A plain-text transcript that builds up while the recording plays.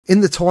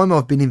In the time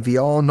I've been in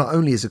VR, not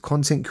only as a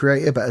content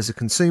creator but as a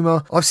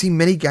consumer, I've seen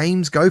many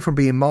games go from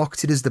being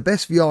marketed as the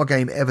best VR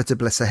game ever to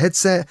bless a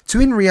headset, to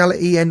in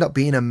reality end up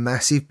being a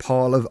massive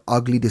pile of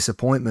ugly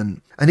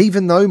disappointment. And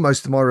even though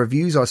most of my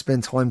reviews I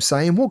spend time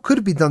saying what could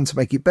have been done to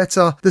make it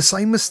better, the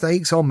same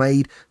mistakes are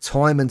made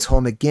time and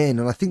time again,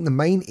 and I think the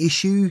main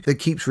issue that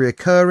keeps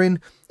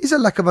reoccurring is a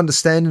lack of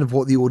understanding of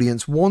what the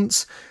audience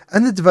wants,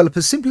 and the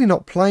developers simply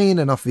not playing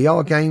enough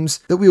VR games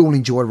that we all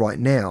enjoy right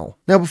now.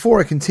 Now, before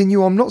I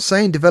continue, I'm not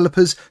saying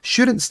developers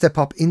shouldn't step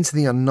up into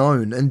the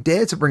unknown and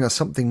dare to bring us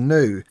something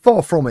new.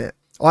 Far from it.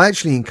 I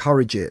actually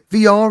encourage it.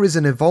 VR is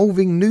an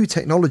evolving new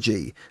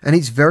technology, and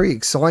it's very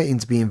exciting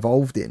to be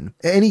involved in.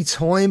 At any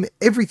time,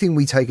 everything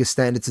we take as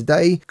standard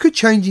today could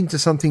change into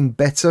something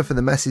better for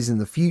the masses in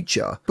the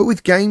future. But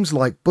with games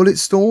like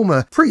Bulletstorm,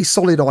 a pretty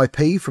solid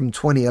IP from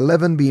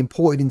 2011 being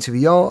ported into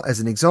VR as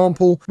an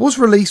example, was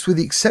released with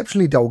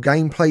exceptionally dull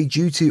gameplay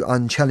due to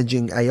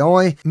unchallenging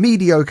AI,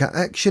 mediocre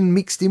action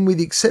mixed in with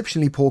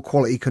exceptionally poor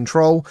quality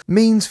control,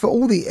 means for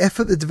all the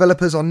effort the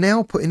developers are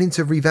now putting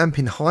into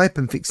revamping hype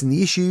and fixing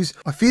the issues,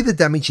 I fear the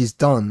damage is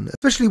done,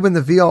 especially when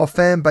the VR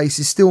fan base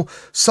is still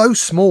so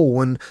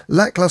small and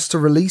lackluster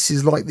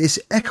releases like this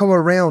echo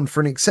around for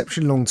an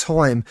exceptionally long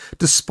time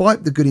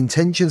despite the good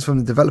intentions from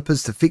the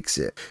developers to fix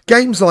it.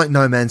 Games like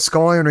No Man's Sky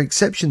are an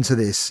exception to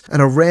this,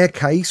 and a rare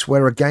case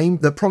where a game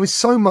that promised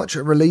so much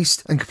at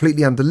release and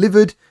completely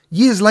undelivered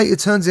years later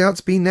turns out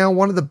to be now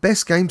one of the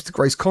best games to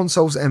grace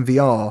consoles and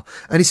VR,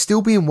 and is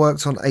still being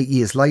worked on 8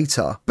 years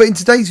later. But in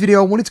today's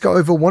video I wanted to go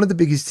over one of the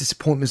biggest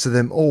disappointments of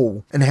them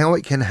all, and how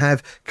it can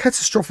have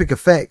catastrophic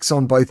effects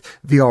on both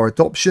VR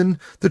adoption,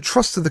 the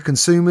trust of the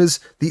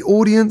consumers, the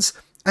audience,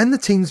 and the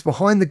teams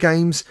behind the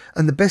games,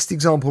 and the best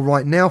example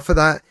right now for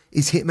that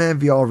is Hitman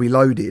VR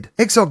Reloaded.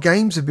 XR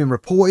Games have been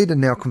reported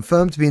and now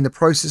confirmed to be in the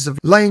process of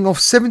laying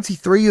off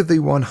 73 of the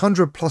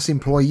 100 plus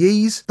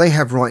employees they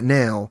have right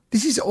now.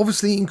 This is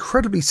obviously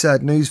incredibly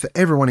sad news for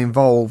everyone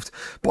involved,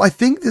 but I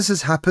think this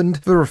has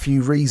happened for a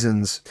few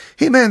reasons.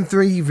 Hitman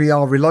 3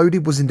 VR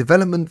Reloaded was in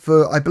development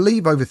for I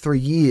believe over 3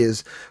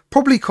 years,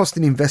 probably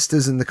costing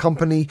investors and the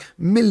company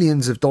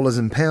millions of dollars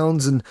and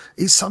pounds, and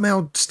it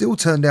somehow still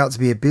turned out to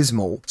be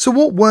abysmal. So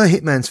what were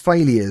Hitman's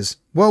failures?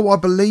 Well, I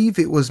believe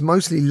it was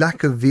mostly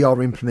lack of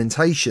VR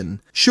implementation.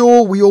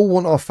 Sure, we all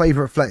want our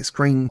favourite flat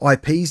screen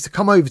IPs to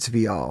come over to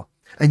VR,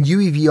 and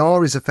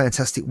UEVR is a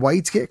fantastic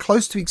way to get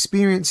close to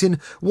experiencing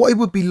what it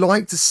would be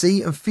like to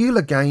see and feel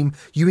a game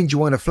you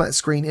enjoy on a flat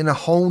screen in a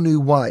whole new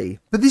way.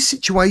 But this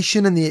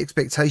situation and the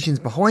expectations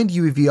behind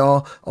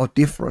UEVR are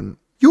different.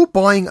 You're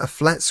buying a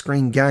flat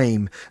screen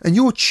game and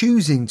you're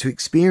choosing to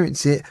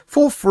experience it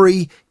for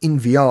free in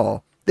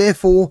VR.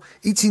 Therefore,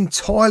 it's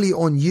entirely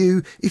on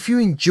you if you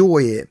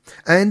enjoy it,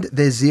 and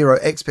there's zero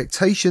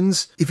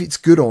expectations if it's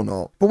good or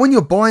not. But when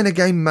you're buying a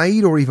game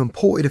made or even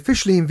ported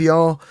officially in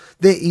VR,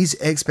 there is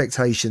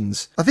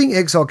expectations. I think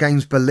XR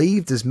Games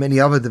believed, as many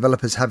other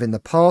developers have in the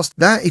past,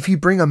 that if you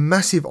bring a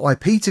massive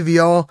IP to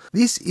VR,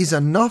 this is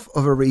enough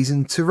of a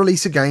reason to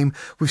release a game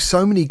with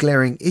so many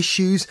glaring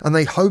issues, and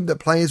they hope that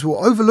players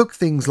will overlook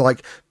things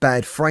like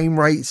bad frame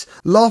rates,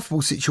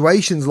 laughable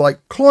situations like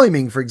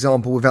climbing, for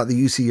example, without the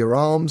use of your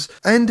arms,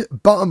 and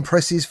button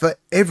presses for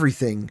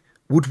everything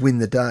would win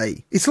the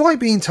day. It's like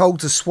being told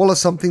to swallow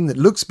something that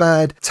looks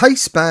bad,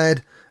 tastes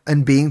bad,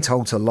 and being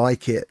told to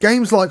like it.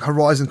 Games like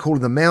Horizon Call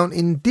of the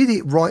Mountain did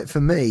it right for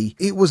me.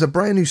 It was a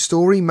brand new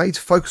story made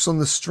to focus on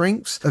the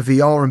strengths of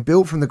VR and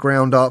built from the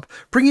ground up,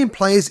 bringing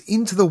players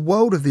into the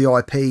world of the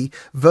IP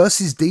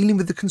versus dealing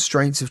with the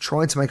constraints of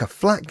trying to make a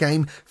flat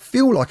game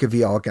feel like a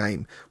VR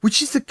game,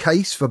 which is the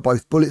case for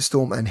both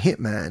Bulletstorm and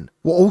Hitman.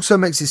 What also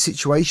makes this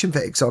situation for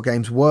XR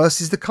Games worse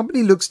is the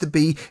company looks to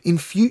be in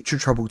future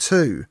trouble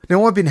too.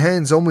 Now, I've been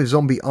hands-on with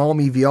Zombie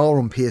Army VR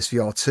on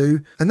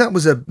PSVR2, and that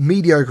was a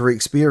mediocre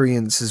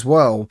experience as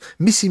well,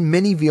 missing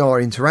many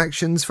VR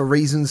interactions for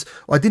reasons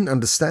I didn't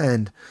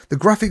understand. The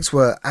graphics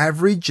were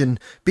average, and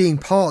being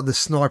part of the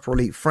Sniper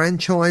Elite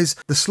franchise,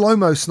 the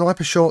slow-mo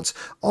sniper shots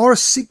are a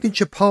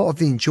signature part of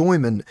the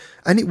enjoyment,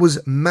 and it was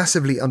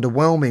massively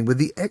underwhelming with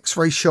the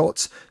X-ray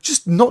shots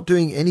just not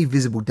doing any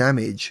visible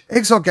damage.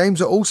 XR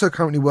Games are also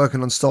currently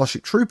working on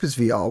Starship Troopers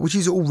VR, which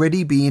is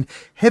already being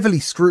heavily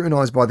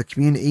scrutinised by the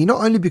community,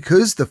 not only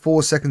because the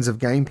 4 seconds of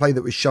gameplay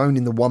that was shown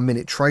in the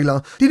 1-minute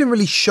trailer didn't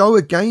really show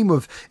a game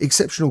of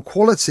exceptional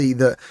quality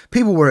that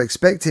people were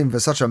expecting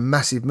for such a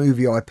massive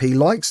movie IP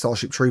like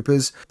Starship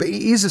Troopers, but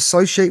it is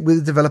associated with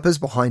the developers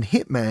behind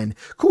Hitman,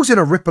 causing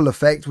a ripple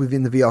effect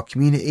within the VR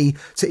community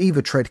to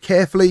either tread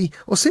carefully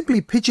or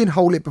simply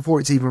pigeonhole it before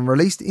it's even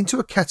released into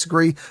a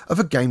category of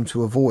a game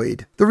to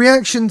avoid. The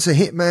reaction to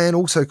Hitman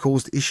also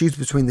caused issues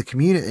between the the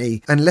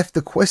community and left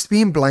the Quest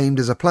being blamed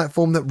as a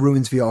platform that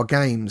ruins VR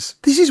games.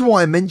 This is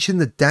why I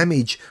mentioned the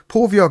damage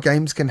poor VR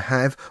games can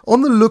have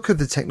on the look of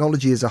the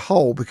technology as a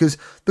whole, because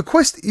the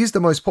Quest is the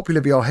most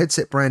popular VR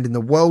headset brand in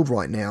the world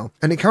right now,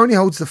 and it currently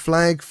holds the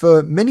flag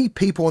for many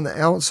people on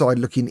the outside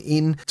looking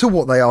in to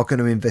what they are going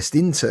to invest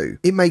into.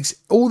 It makes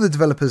all the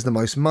developers the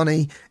most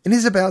money and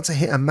is about to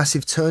hit a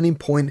massive turning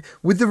point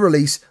with the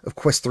release of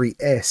Quest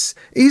 3S,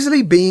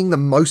 easily being the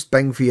most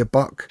bang for your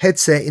buck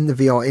headset in the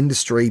VR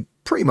industry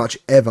pretty much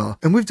ever,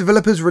 and with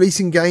developers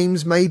releasing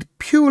games made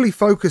purely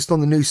focused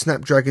on the new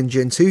Snapdragon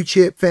Gen 2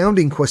 chip found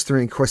in Quest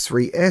 3 and Quest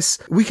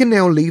 3S, we can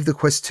now leave the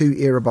Quest 2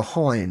 era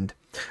behind.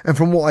 And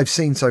from what I've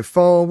seen so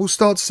far, we'll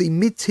start to see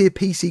mid-tier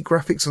PC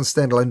graphics on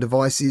standalone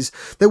devices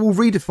that will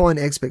redefine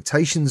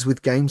expectations,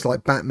 with games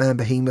like Batman,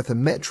 Behemoth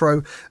and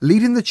Metro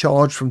leading the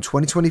charge from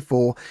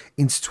 2024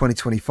 into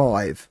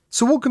 2025.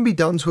 So what can be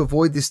done to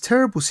avoid this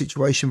terrible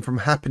situation from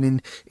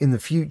happening in the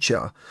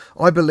future?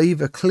 I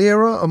believe a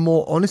clearer and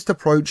more honest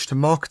approach to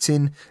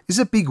marketing is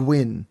a big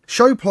win.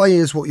 Show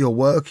players what you're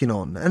working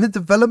on and the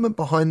development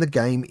behind the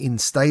game in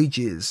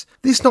stages.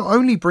 This not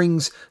only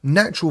brings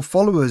natural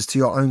followers to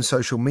your own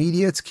social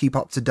media to keep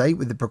up to date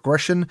with the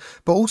progression,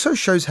 but also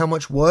shows how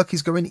much work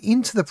is going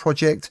into the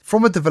project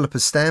from a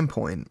developer's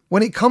standpoint.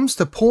 When it comes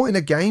to porting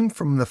a game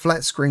from the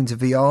flat screen to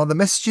VR, the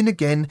messaging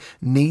again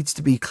needs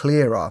to be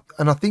clearer,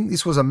 and I think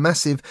this was a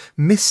massive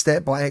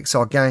misstep by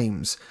XR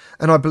Games,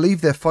 and I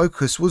believe their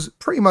focus was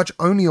pretty much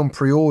only on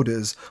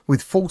pre-orders,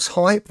 with false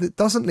hype that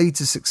doesn't lead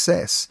to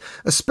success,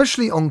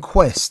 especially on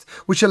Quest,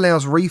 which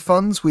allows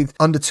refunds with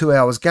under 2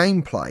 hours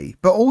gameplay,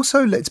 but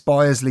also lets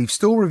buyers leave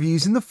store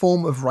reviews in the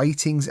form of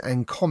ratings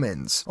and comments.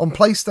 On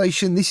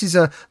PlayStation, this is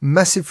a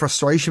massive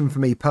frustration for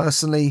me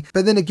personally,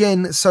 but then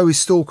again, so is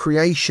store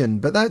creation,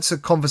 but that's a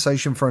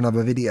conversation for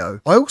another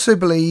video. I also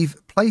believe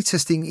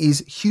playtesting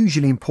is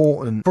hugely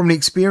important from an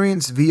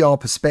experienced VR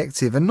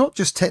perspective and not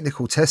just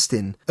technical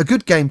testing. A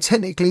good game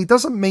technically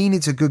doesn't mean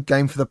it's a good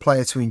game for the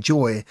player to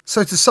enjoy.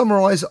 So to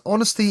summarise,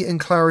 honesty and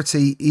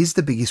clarity is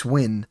the biggest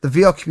win. The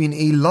VR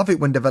community love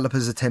it when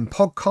developers attend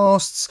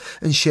podcasts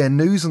and share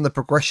news on the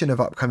progression of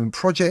upcoming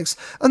projects,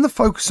 and the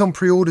focus on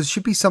pre-orders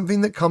should be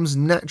something that comes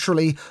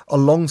naturally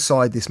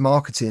alongside this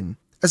marketing.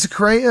 As a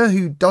creator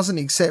who doesn't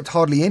accept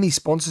hardly any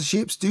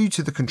sponsorships due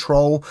to the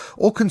control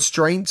or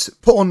constraints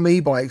put on me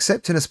by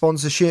accepting a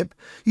sponsorship,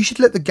 you should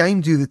let the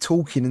game do the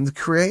talking and the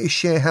creators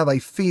share how they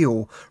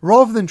feel,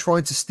 rather than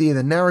trying to steer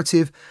the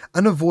narrative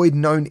and avoid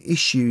known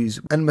issues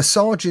and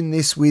massaging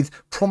this with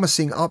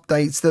promising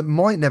updates that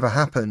might never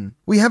happen.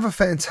 We have a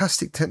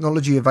fantastic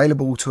technology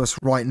available to us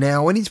right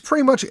now, and it's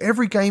pretty much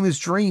every gamer's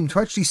dream to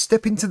actually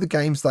step into the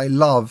games they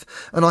love,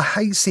 and I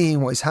hate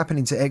seeing what is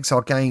happening to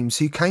XR Games,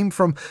 who came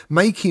from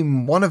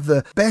making one of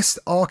the best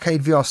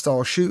arcade VR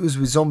style shooters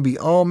with Zombie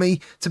Army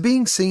to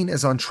being seen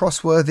as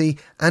untrustworthy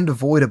and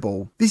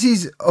avoidable. This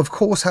is of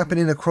course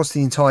happening across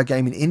the entire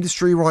gaming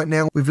industry right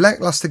now, with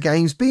lackluster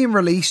games being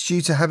released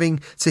due to having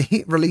to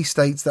hit release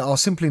dates that are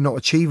simply not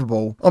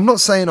achievable. I'm not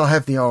saying I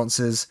have the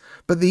answers,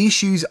 but the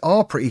issues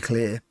are pretty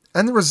clear,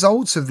 and the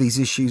results of these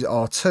issues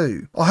are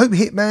too. I hope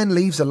Hitman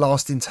leaves a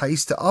lasting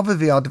taste to other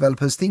VR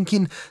developers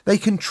thinking they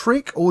can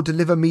trick or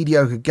deliver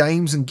mediocre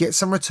games and get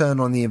some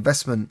return on the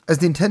investment. As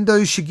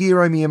Nintendo's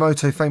Shigeru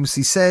Miyamoto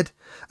famously said,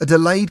 a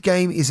delayed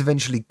game is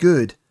eventually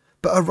good,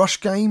 but a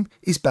rushed game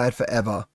is bad forever.